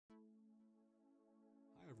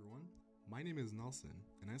everyone, my name is Nelson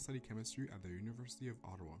and I study chemistry at the University of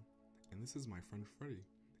Ottawa, and this is my friend Freddy,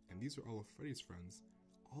 and these are all of Freddy's friends.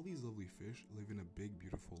 All these lovely fish live in a big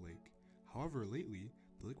beautiful lake. However, lately,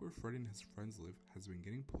 the lake where Freddy and his friends live has been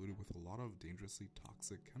getting polluted with a lot of dangerously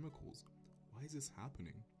toxic chemicals. Why is this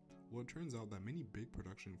happening? Well, it turns out that many big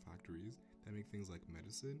production factories that make things like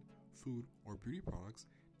medicine, food, or beauty products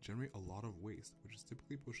generate a lot of waste, which is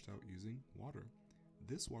typically pushed out using water.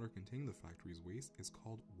 This water containing the factory's waste is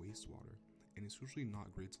called wastewater, and it's usually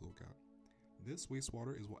not great to look at. This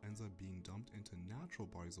wastewater is what ends up being dumped into natural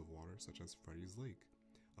bodies of water such as Freddy's Lake.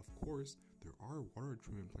 Of course, there are water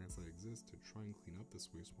treatment plants that exist to try and clean up this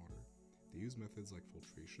wastewater. They use methods like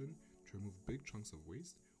filtration to remove big chunks of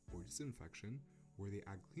waste, or disinfection, where they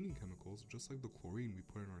add cleaning chemicals just like the chlorine we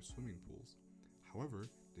put in our swimming pools. However,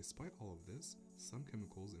 despite all of this, some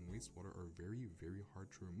chemicals in wastewater are very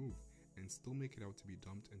hard to remove and still make it out to be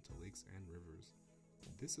dumped into lakes and rivers.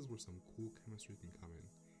 This is where some cool chemistry can come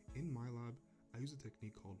in. In my lab, I use a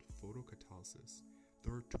technique called photocatalysis.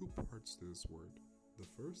 There are two parts to this word.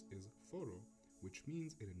 The first is photo, which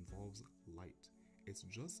means it involves light. It's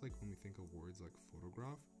just like when we think of words like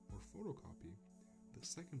photograph or photocopy. The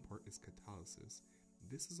second part is catalysis.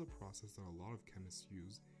 This is a process that a lot of chemists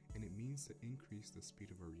use, and it means to increase the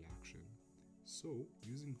speed of a reaction. So,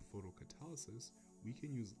 using photocatalysis, we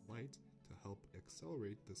can use light to help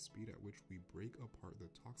accelerate the speed at which we break apart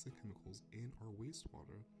the toxic chemicals in our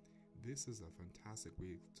wastewater. This is a fantastic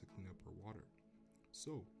way to clean up our water.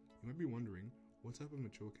 So, you might be wondering, what type of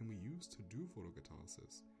material can we use to do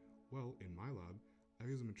photocatalysis? Well, in my lab, I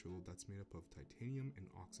use a material that's made up of titanium and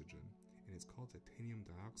oxygen, and it's called titanium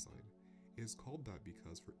dioxide. It is called that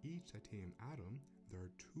because for each titanium atom, there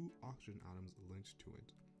are two oxygen atoms linked to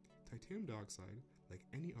it. Titanium dioxide, like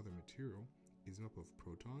any other material, is made up of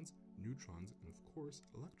protons, neutrons, and of course,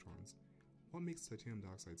 electrons. What makes titanium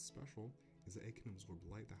dioxide special is that it can absorb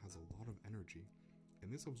light that has a lot of energy, and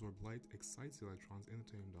this absorbed light excites the electrons in the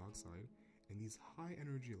titanium dioxide, and these high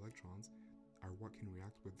energy electrons are what can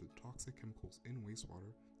react with the toxic chemicals in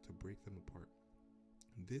wastewater to break them apart.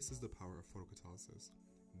 This is the power of photocatalysis.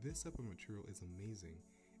 This type of material is amazing.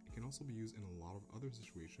 It can also be used in a lot of other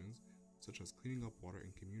situations, such as cleaning up water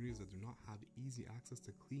in communities that do not have easy access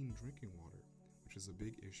to clean drinking water, which is a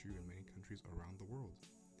big issue in many countries around the world.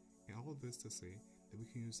 And all of this to say that we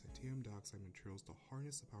can use titanium dioxide materials to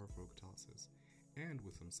harness the power of photocatalysis, and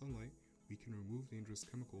with some sunlight, we can remove dangerous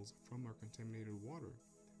chemicals from our contaminated water.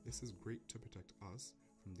 This is great to protect us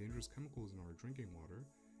from dangerous chemicals in our drinking water,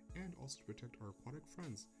 and also to protect our aquatic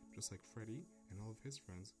friends, just like Freddy and all of his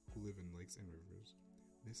friends who live in lakes and rivers.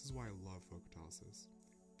 This is why I love photocatalysis.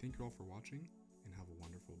 Thank you all for watching, and have a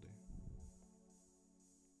wonderful day.